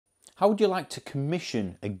How would you like to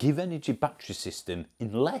commission a GivEnergy battery system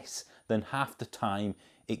in less than half the time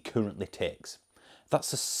it currently takes?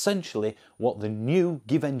 That's essentially what the new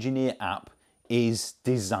GivEngineer app is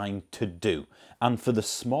designed to do. And for the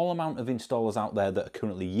small amount of installers out there that are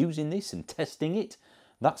currently using this and testing it,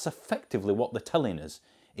 that's effectively what they're telling us.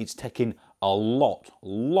 It's taking a lot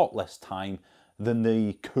less time than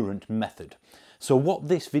the current method. So what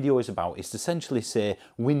this video is about is to essentially say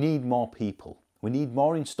we need more people. We need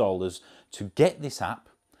more installers to get this app.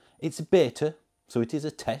 It's a beta, so it is a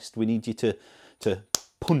test. We need you to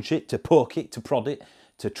punch it, to poke it, to prod it,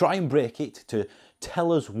 to try and break it, to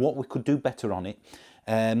tell us what we could do better on it,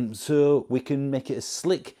 so we can make it as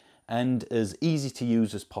slick and as easy to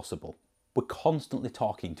use as possible. We're constantly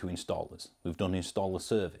talking to installers. We've done installer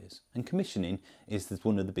surveys, and commissioning is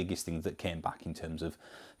one of the biggest things that came back in terms of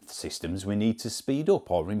systems we need to speed up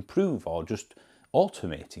or improve or just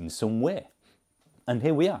automate in some way. And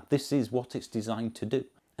here we are. This is what it's designed to do.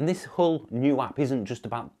 And this whole new app isn't just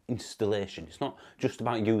about installation. It's not just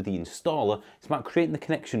about you, the installer. It's about creating the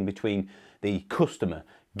connection between the customer,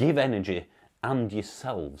 GivEnergy, and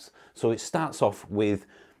yourselves. So it starts off with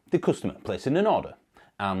the customer placing an order,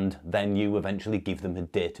 and then you eventually give them a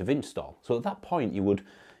date of install. So at that point, you would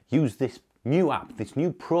use this new app, this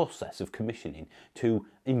new process of commissioning to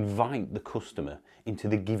invite the customer into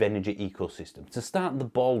the GivEnergy ecosystem, to start the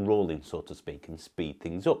ball rolling, so to speak, and speed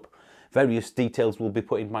things up. Various details will be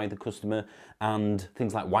put in by the customer and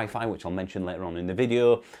things like Wi-Fi, which I'll mention later on in the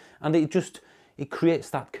video. And it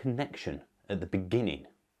creates that connection at the beginning.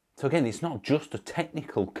 So again, it's not just a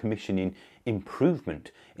technical commissioning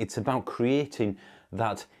improvement. It's about creating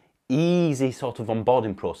that easy sort of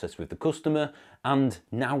onboarding process with the customer, and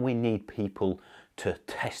now we need people to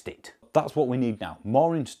test it. That's what we need now.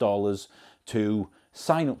 More installers to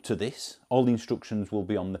sign up to this. All the instructions will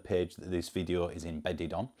be on the page that this video is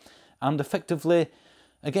embedded on, and effectively,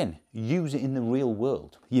 again, use it in the real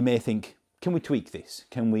world. You may think, can we tweak this?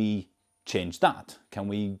 Can we change that? Can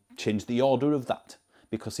we change the order of that?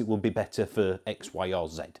 Because it will be better for X, Y, or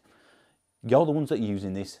Z. You're the ones that are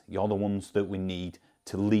using this. You're the ones that we need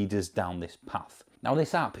to lead us down this path. Now,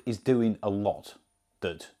 this app is doing a lot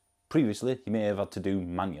that previously you may have had to do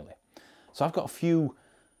manually. So I've got a few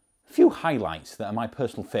highlights that are my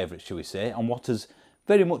personal favourites, shall we say, on what is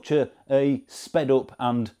very much a sped up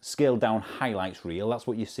and scaled down highlights reel. That's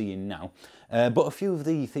what you're seeing now. But a few of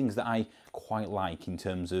the things that I quite like in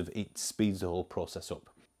terms of it speeds the whole process up.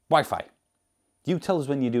 Wi-Fi. You tell us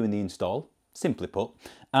when you're doing the install, simply put,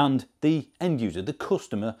 and the end user, the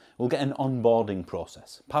customer, will get an onboarding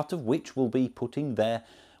process, part of which will be putting their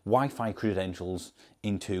Wi-Fi credentials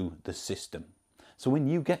into the system. So when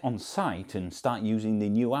you get on site and start using the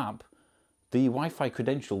new app, the Wi-Fi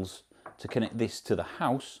credentials to connect this to the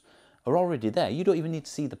house are already there. You don't even need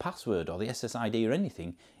to see the password or the SSID or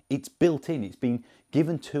anything. It's built in. It's been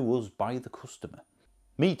given to us by the customer.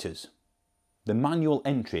 Meters. The manual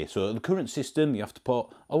entry. So the current system, you have to put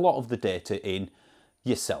a lot of the data in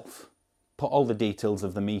yourself. Put all the details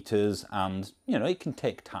of the meters, and it can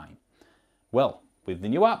take time. Well, with the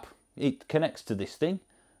new app, it connects to this thing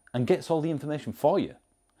and gets all the information for you.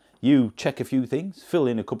 You check a few things, fill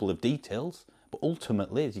in a couple of details, but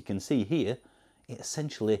ultimately, as you can see here, it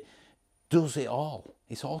essentially does it all.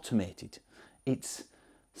 It's automated. It's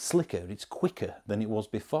slicker, it's quicker than it was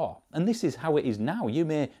before. And this is how it is now. You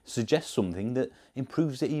may suggest something that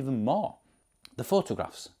improves it even more. The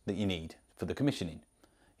photographs that you need for the commissioning.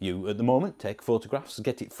 You, at the moment, take photographs,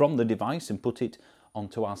 get it from the device and put it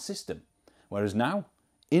onto our system. Whereas now,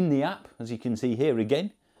 in the app, as you can see here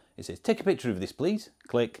again, it says, take a picture of this, please.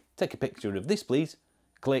 Click. Take a picture of this, please.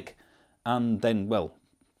 Click. And then, well,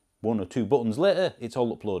 one or two buttons later, it's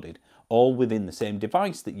all uploaded. All within the same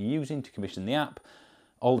device that you're using to commission the app.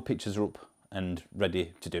 All the pictures are up and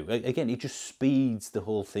ready to do. Again, it just speeds the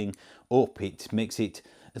whole thing up. It makes it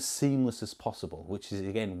as seamless as possible, which is,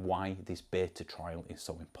 again, why this beta trial is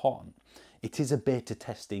so important. It is a beta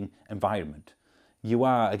testing environment. You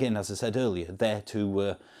are, again, as I said earlier, there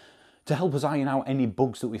to help us iron out any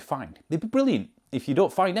bugs that we find. It'd be brilliant if you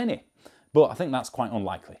don't find any, but I think that's quite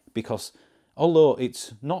unlikely, because although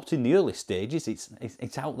it's not in the early stages,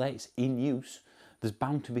 it's out there, it's in use, there's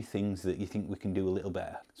bound to be things that you think we can do a little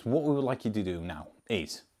better. So what we would like you to do now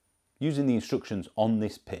is, using the instructions on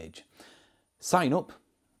this page, sign up,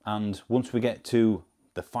 and once we get to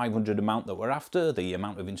the 500 amount that we're after, the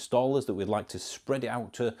amount of installers that we'd like to spread it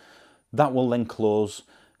out to, that will then close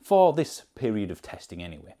for this period of testing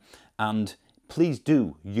anyway. And please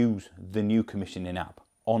do use the new commissioning app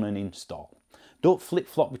on an install. Don't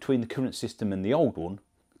flip-flop between the current system and the old one,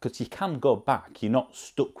 because you can go back. You're not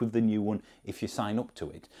stuck with the new one if you sign up to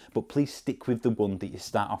it, but please stick with the one that you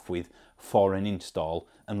start off with for an install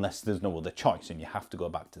unless there's no other choice and you have to go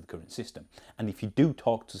back to the current system. And if you do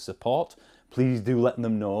talk to support, please do let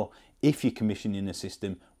them know if you're commissioning a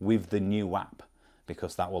system with the new app,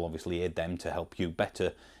 because that will obviously aid them to help you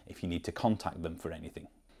better if you need to contact them for anything.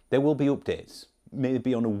 There will be updates,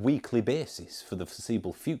 maybe on a weekly basis for the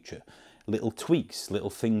foreseeable future. Little tweaks, little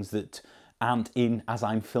things that aren't in as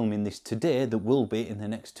I'm filming this today that will be in the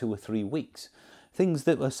next 2 or 3 weeks. Things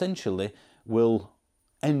that essentially will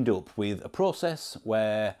end up with a process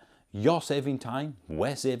where you're saving time,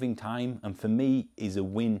 we're saving time, and for me is a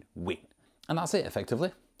win-win. And that's it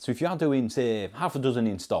effectively. So if you are doing, say, half a dozen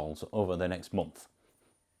installs over the next month,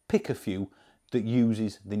 pick a few that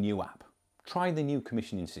uses the new app. Try the new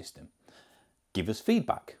commissioning system. Give us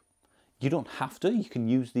feedback. You don't have to, you can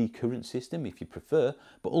use the current system if you prefer,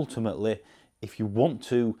 but ultimately, if you want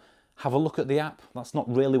to have a look at the app, that's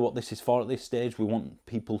not really what this is for at this stage. We want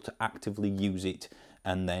people to actively use it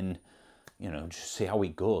and then, just see how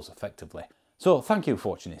it goes effectively. So thank you for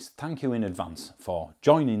watching this. Thank you in advance for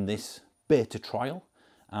joining this beta trial,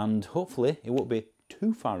 and hopefully it won't be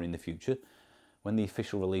too far in the future when the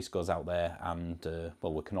official release goes out there and,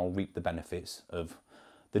 we can all reap the benefits of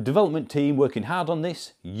the development team working hard on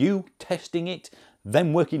this, you testing it,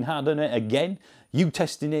 them working hard on it again, you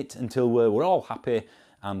testing it until we're all happy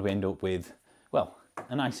and we end up with,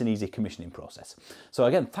 a nice and easy commissioning process. So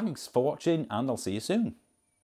again, thanks for watching and I'll see you soon.